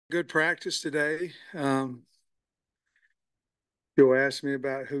good practice today. You'll ask me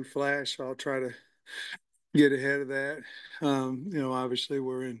about who flashed, so I'll try to get ahead of that. Obviously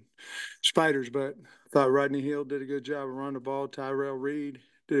we're in spiders, but I thought Rodney Hill did a good job of running the ball. Tyrell Reed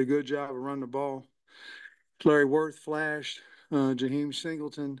did a good job of running the ball. Larry Worth flashed. Jaheim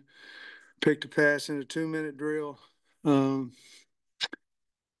Singleton picked a pass in a 2-minute drill. Um,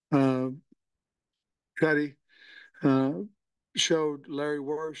 uh, Cuddy Larry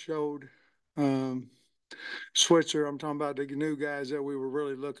Worth showed um, Switzer. I'm talking about the new guys that we were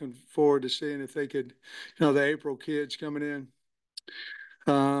really looking forward to seeing if they could, the April kids coming in.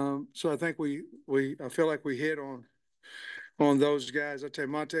 So I think I feel like we hit on those guys. I tell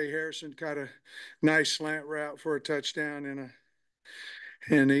you, Monte Harrison got a nice slant route for a touchdown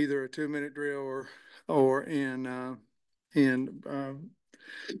in either a 2-minute drill or in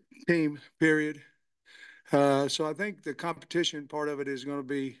team period. So I think the competition part of it is going to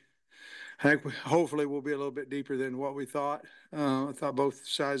be. I think hopefully we'll be a little bit deeper than what we thought. I thought both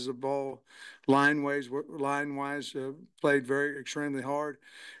sides of the ball, line-wise, played extremely hard,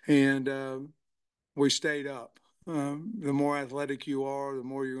 and we stayed up. The more athletic you are, the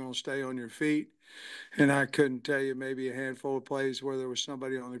more you're going to stay on your feet. And I couldn't tell you maybe a handful of plays where there was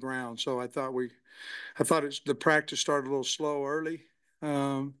somebody on the ground. So I thought the practice started a little slow early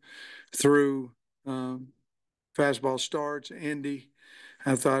through fastball starts. Indy,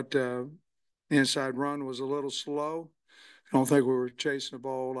 I thought inside run was a little slow. I don't think we were chasing the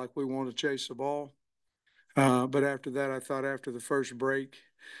ball like we want to chase the ball. But after that, I thought after the first break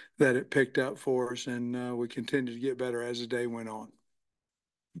that it picked up for us, and we continued to get better as the day went on.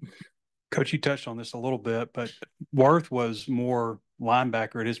 Coach, you touched on this a little bit, but Worth was more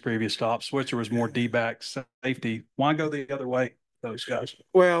linebacker at his previous stop. Switzer was more D-back safety. Why go the other way, those guys?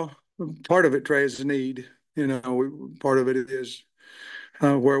 Well, part of it, Trey, is the need. Part of it is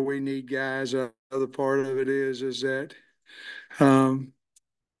where we need guys. Other part of it is that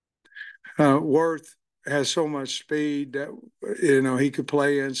Worth has so much speed that he could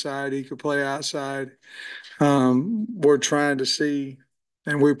play inside, he could play outside. We're trying to see,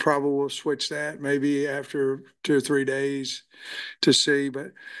 and we probably will switch that maybe after 2 or 3 days to see.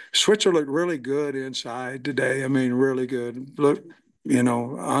 But Switzer looked really good inside today. I mean, really good. Look,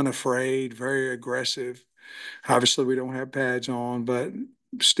 unafraid, very aggressive. Obviously, we don't have pads on, but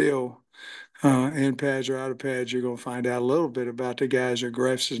still, in pads or out of pads, you're going to find out a little bit about the guy's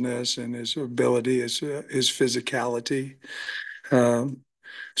aggressiveness and his ability, his physicality. So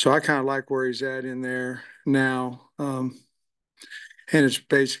I kind of like where he's at in there now. And it's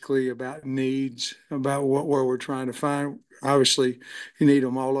basically about needs, about where we're trying to find. Obviously, you need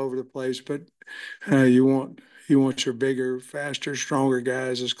them all over the place, but you want your bigger, faster, stronger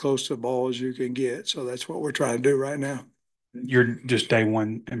guys as close to the ball as you can get. So that's what we're trying to do right now. Your just day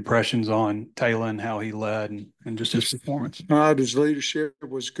one impressions on Taylor and how he led and just his performance? His leadership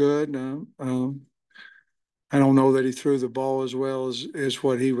was good. I don't know that he threw the ball as well as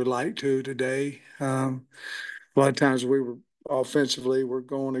what he would like to today. A lot of times we're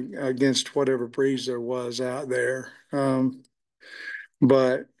going against whatever breeze there was out there.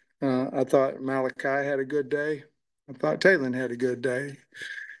 But I thought Malachi had a good day. I thought Taylor had a good day.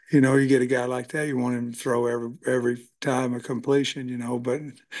 You get a guy like that, you want him to throw every time a completion, but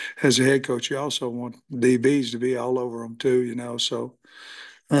as a head coach, you also want DBs to be all over them too, so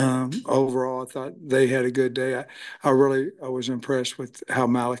overall, I thought they had a good day. I was impressed with how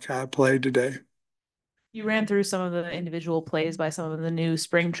Malachi played today. You ran through some of the individual plays by some of the new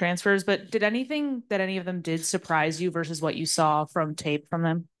spring transfers, but did anything that any of them did surprise you versus what you saw from tape from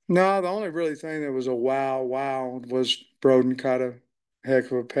them? No, the only really thing that was a wow was Broden caught a heck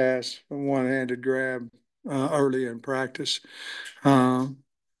of a pass, a one-handed grab early in practice. But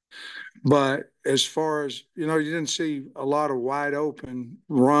as far as, you didn't see a lot of wide open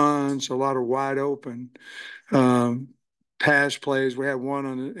runs, a lot of wide open pass plays. We had one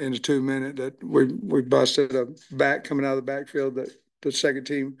in the 2-minute that we busted a back coming out of the backfield that the second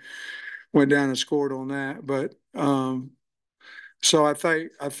team went down and scored on that. But so I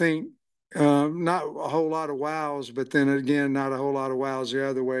think not a whole lot of wows, but then again, not a whole lot of wows the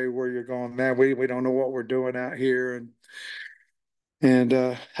other way where you're going, man, we don't know what we're doing out here. And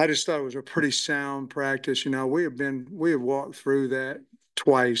I just thought it was a pretty sound practice. We have walked through that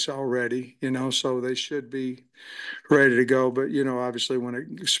twice already, so they should be ready to go. But, obviously when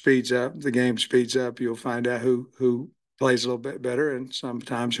it speeds up, the game speeds up, you'll find out who plays a little bit better and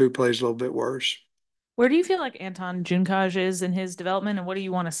sometimes who plays a little bit worse. Where do you feel like Anton Junkaj is in his development, and what do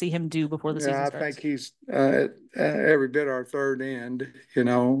you want to see him do before the season starts? I think he's every bit our third end,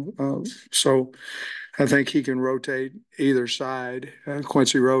 so I think he can rotate either side.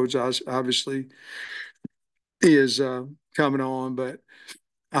 Quincy Rhodes obviously is coming on, but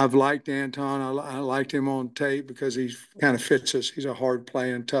I've liked Anton. I liked him on tape because he kind of fits us. He's a hard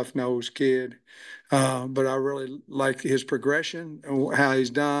playing, tough nosed kid. But I really like his progression and how he's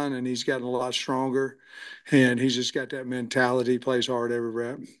done, and he's gotten a lot stronger. And he's just got that mentality. He plays hard every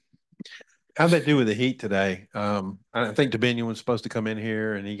rep. How'd they do with the heat today? I think Dominion was supposed to come in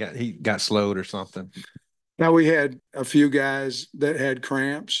here, and he got slowed or something. Now we had a few guys that had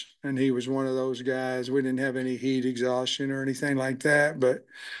cramps, and he was one of those guys. We didn't have any heat exhaustion or anything like that, but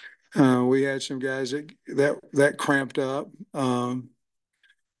we had some guys that cramped up.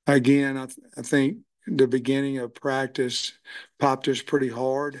 Again, I think the beginning of practice popped us pretty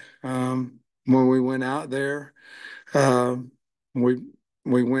hard when we went out there. Um, we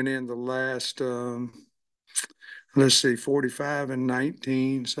we went in the last let's see, 45 and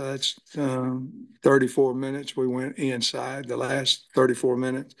 19. So that's 34 minutes. We went inside the last 34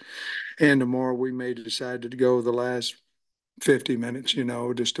 minutes. And tomorrow we may decide to go the last 50 minutes,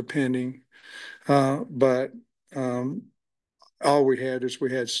 just depending. But all we had is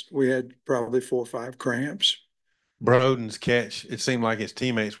we had probably 4 or 5 cramps. Broden's catch, it seemed like his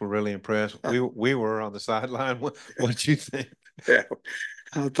teammates were really impressed. We were on the sideline. What you think? Yeah,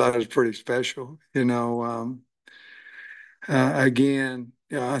 I thought it was pretty special. Again,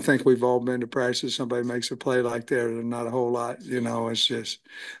 I think we've all been to practice. Somebody makes a play like that, and not a whole lot. It's just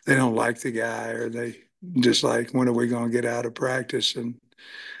they don't like the guy, or they just like, when are we going to get out of practice? And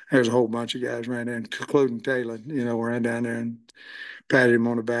there's a whole bunch of guys ran in, including Taylor. Ran down there and patted him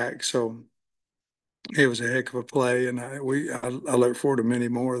on the back. So it was a heck of a play, and I look forward to many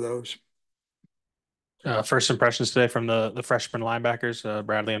more of those. First impressions today from the freshman linebackers,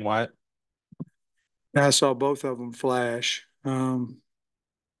 Bradley and Wyatt. I saw both of them flash.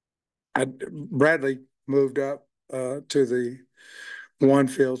 Bradley moved up to the one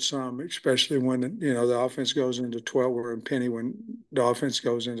field some, especially when the offense goes into 12. We're in Penny when the offense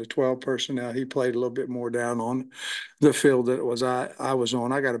goes into 12 personnel. He played a little bit more down on the field that I was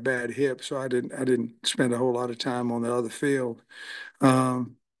on. I got a bad hip, so I didn't spend a whole lot of time on the other field.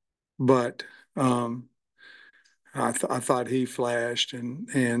 But I thought he flashed,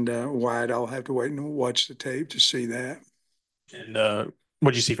 and Wyatt. I'll have to wait and watch the tape to see that. And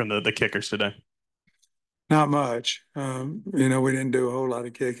what did you see from the kickers today? Not much. We didn't do a whole lot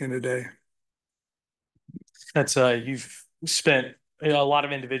of kicking today. That's you've spent a lot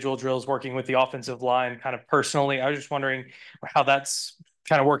of individual drills working with the offensive line kind of personally. I was just wondering how that's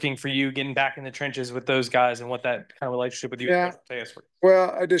kind of working for you, getting back in the trenches with those guys, and what that kind of relationship with you. Yeah.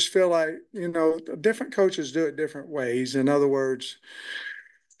 Well, I just feel like, different coaches do it different ways. In other words,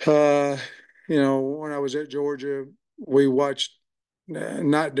 when I was at Georgia, we watched,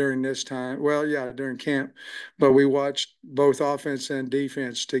 not during this time. Well, yeah, during camp, but we watched both offense and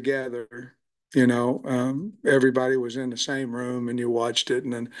defense together. Everybody was in the same room, and you watched it,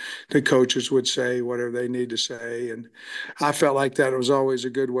 and then the coaches would say whatever they need to say. And I felt like that was always a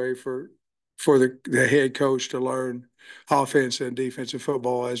good way for the head coach to learn offense and defensive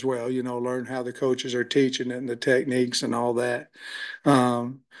football as well. Learn how the coaches are teaching it and the techniques and all that.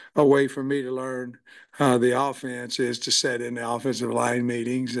 A way for me to learn the offense is to sit in the offensive line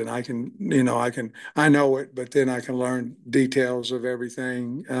meetings, and I know it, but then I can learn details of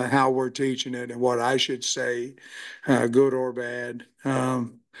everything, how we're teaching it and what I should say, good or bad.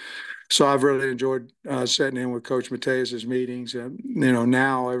 So I've really enjoyed sitting in with Coach Mateus's meetings.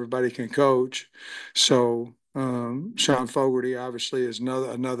 Now everybody can coach. So Sean Fogarty obviously is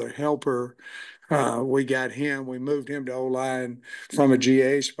another helper. We moved him to O-line from a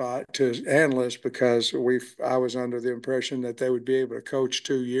GA spot to analyst because I was under the impression that they would be able to coach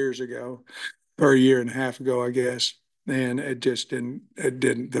 2 years ago, or a year and a half ago, I guess. And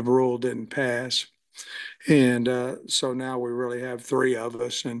the rule didn't pass. And so now we really have 3 of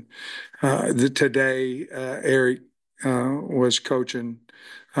us. And today, Eric was coaching.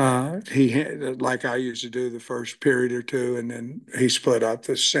 He had, like I used to do, the first period or two, and then he split up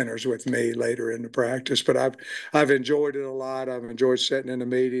the centers with me later in the practice. But I've enjoyed it a lot. I've enjoyed sitting in the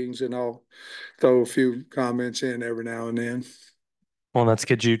meetings, and I'll throw a few comments in every now and then. Well, that's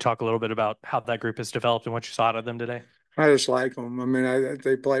good. You talk a little bit about how that group has developed and what you saw out of them today. I just like them. I mean,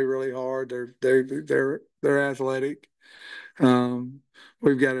 they play really hard. They're athletic.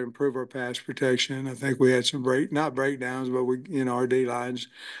 We've got to improve our pass protection. I think we had some not breakdowns, but our D lines.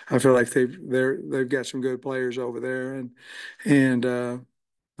 I feel like they've got some good players over there, and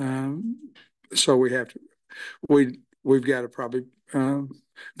so we've got to probably.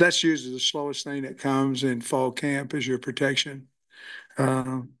 That's usually the slowest thing that comes in fall camp is your protection.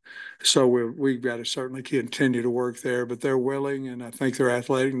 So we've got to certainly continue to work there, but they're willing, and I think they're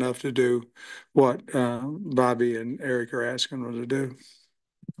athletic enough to do what Bobby and Eric are asking them to do.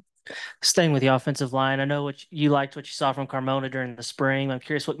 Staying with the offensive line, I know what you liked what you saw from Carmona during the spring. I'm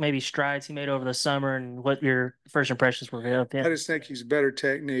curious what maybe strides he made over the summer and what your first impressions were of I him. just think he's better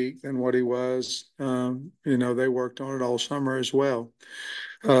technique than what he was. They worked on it all summer as well.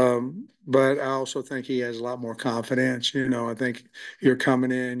 But I also think he has a lot more confidence. I think you're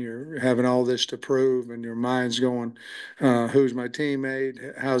coming in, you're having all this to prove, and your mind's going, who's my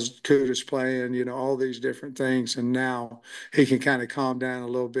teammate? How's Kudus playing? All these different things. And now he can kind of calm down a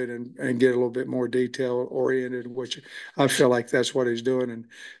little bit and get a little bit more detail oriented, which I feel like that's what he's doing.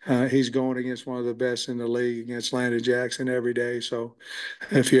 And he's going against one of the best in the league against Landon Jackson every day. So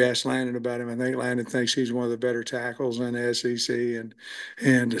if you ask Landon about him, I think Landon thinks he's one of the better tackles in the SEC.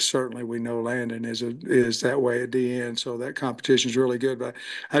 And certainly we know Landon is that way at the end. So that competition is really good. But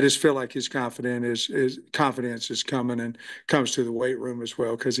I just feel like his confidence is coming and comes to the weight room as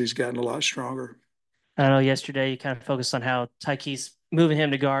well because he's gotten a lot stronger. I know yesterday you kind of focused on how Tyke's moving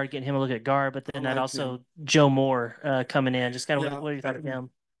him to guard, getting him a look at guard, but then I that like also him. Joe Moore coming in. Just kind of Yeah. what do you thought of him?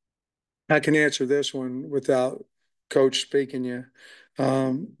 I can answer this one without Coach speaking you.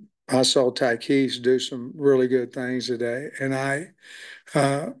 I saw Tykees do some really good things today, and I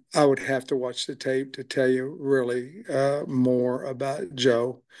would have to watch the tape to tell you really more about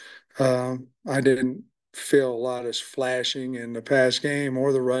Joe. I didn't feel a lot of flashing in the pass game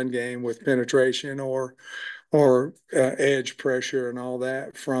or the run game with penetration or edge pressure and all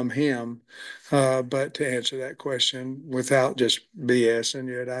that from him. But to answer that question without just BSing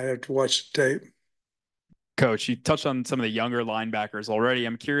it, I have to watch the tape. Coach, you touched on some of the younger linebackers already.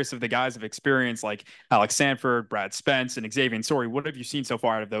 I'm curious if the guys of experience like Alex Sanford, Brad Spence, and Xavier Sorey, what have you seen so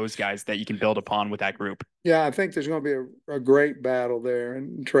far out of those guys that you can build upon with that group? Yeah, I think there's going to be a great battle there.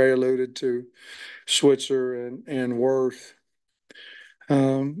 And Trey alluded to Switzer and Worth.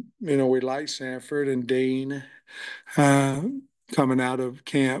 We like Sanford and Dean uh, coming out of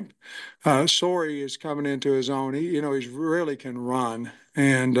camp. Sorey is coming into his own. He's really can run.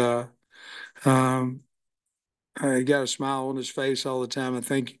 And um, he got a smile on his face all the time. I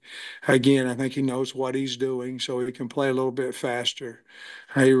think he knows what he's doing, so he can play a little bit faster.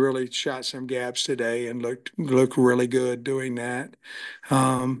 He really shot some gaps today and looked really good doing that.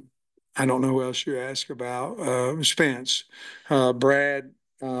 Um, I don't know who else you ask about. Spence, Brad.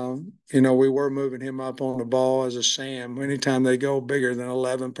 We were moving him up on the ball as a Sam. Anytime they go bigger than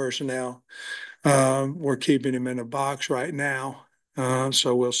 11 personnel, we're keeping him in a box right now.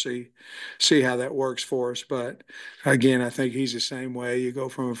 So we'll see how that works for us. But again, I think he's the same way. You go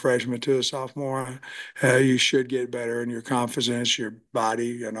from a freshman to a sophomore, you should get better in your confidence, your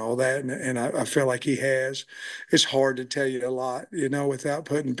body, and all that. And I feel like he has. It's hard to tell you a lot, without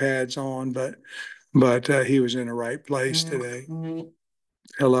putting pads on, but he was in the right place today.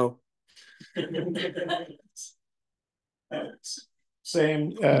 Hello.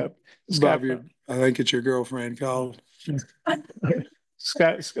 Same. Bob, I think it's your girlfriend called.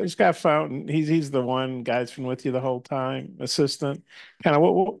 Scott Fountain. He's the one guy's been with you the whole time, assistant. Kind of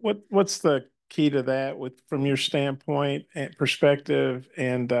what's the key to that from your standpoint and perspective?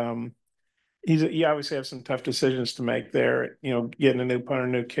 And you obviously have some tough decisions to make there. Getting a new punter,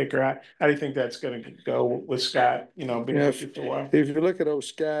 new kicker. How do you think that's going to go with Scott? Being with you for a while. If you look at old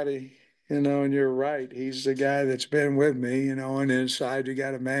Scotty, and you're right, he's the guy that's been with me. On the inside, you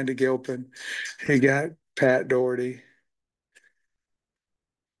got Amanda Gilpin, you got Pat Doherty.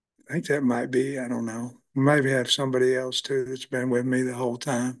 I think that might be, I don't know. Maybe have somebody else too that's been with me the whole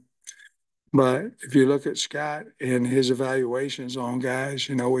time. But if you look at Scott and his evaluations on guys,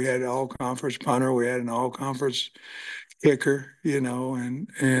 we had an all conference punter, we had an all conference kicker,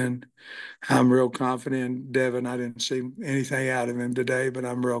 and I'm real confident in Devin. I didn't see anything out of him today, but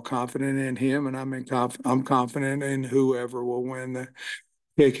I'm real confident in him, and I'm confident in whoever will win the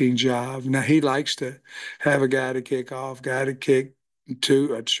kicking job. Now he likes to have a guy to kick off, guy to kick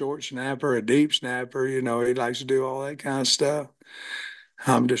to a short snapper, a deep snapper. He likes to do all that kind of stuff.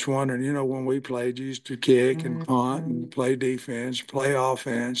 I'm just wondering, when we played, you used to kick and punt and play defense, play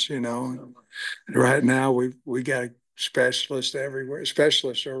offense. Right now we got specialists everywhere.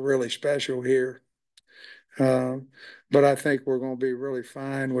 Specialists are really special here. But I think we're going to be really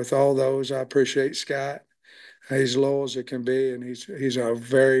fine with all those. I appreciate Scott. He's low as it can be, and he's a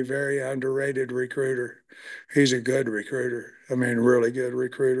very, very underrated recruiter. He's a good recruiter. I mean, really good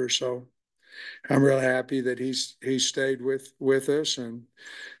recruiter. So I'm really happy that he stayed with us, and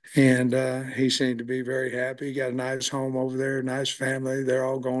he seemed to be very happy. He got a nice home over there, nice family. They're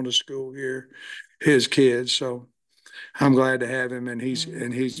all going to school here, his kids. So I'm glad to have him, and he's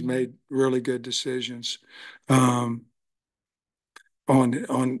made really good decisions on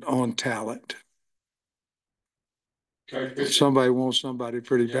talent. Somebody wants somebody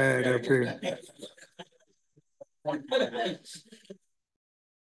pretty bad up here.